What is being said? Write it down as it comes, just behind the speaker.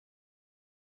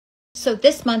So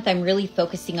this month, I'm really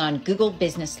focusing on Google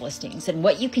business listings and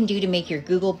what you can do to make your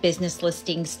Google business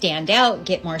listings stand out,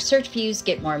 get more search views,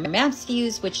 get more maps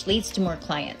views, which leads to more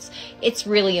clients. It's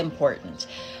really important.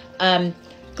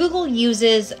 Google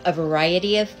uses a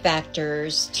variety of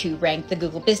factors to rank the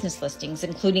Google business listings,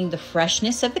 including the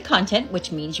freshness of the content,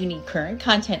 which means you need current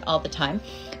content all the time.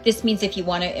 This means if you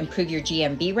want to improve your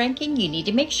GMB ranking, you need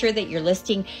to make sure that your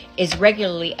listing is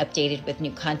regularly updated with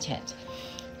new content.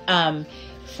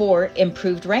 For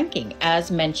improved ranking, as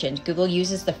mentioned, Google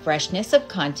uses the freshness of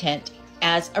content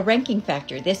as a ranking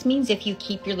factor. This means if you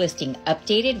keep your listing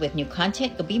updated with new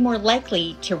content, you'll be more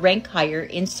likely to rank higher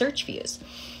in search views.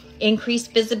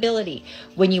 Increased visibility.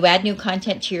 When you add new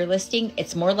content to your listing,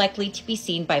 it's more likely to be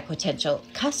seen by potential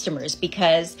customers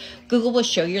because Google will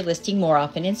show your listing more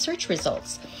often in search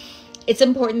results. It's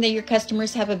important that your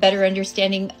customers have a better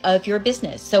understanding of your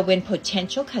business. So when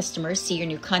potential customers see your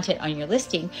new content on your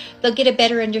listing, they'll get a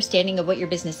better understanding of what your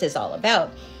business is all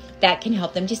about. That can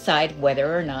help them decide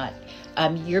whether or not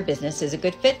your business is a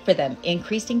good fit for them.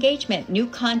 Increased engagement. New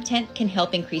content can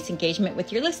help increase engagement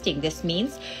with your listing. This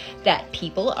means that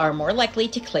people are more likely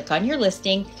to click on your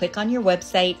listing, click on your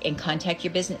website, and contact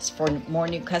your business for more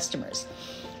new customers.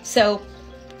 So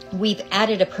we've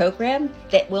added a program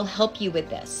that will help you with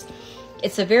this.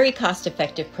 It's a very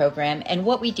cost-effective program, and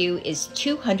what we do is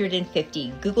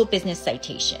 250 Google Business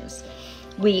citations.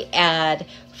 We add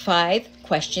 5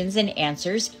 questions and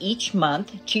answers each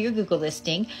month to your Google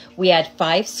listing. We add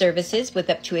 5 services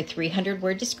with up to a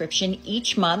 300-word description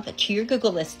each month to your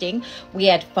Google listing. We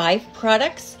add 5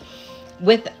 products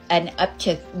with an up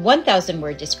to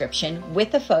 1,000-word description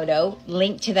with a photo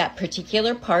linked to that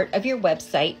particular part of your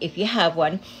website if you have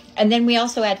one. And then we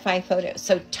also add 5 photos.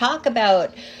 So talk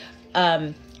about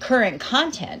current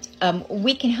content.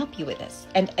 We can help you with this.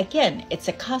 And again, it's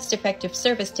a cost-effective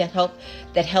service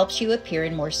that helps you appear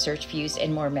in more search views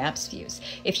and more maps views.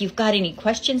 If you've got any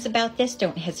questions about this,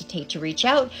 don't hesitate to reach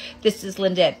out. This is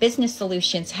Linda at Business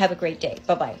Solutions. Have a great day.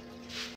 Bye-bye.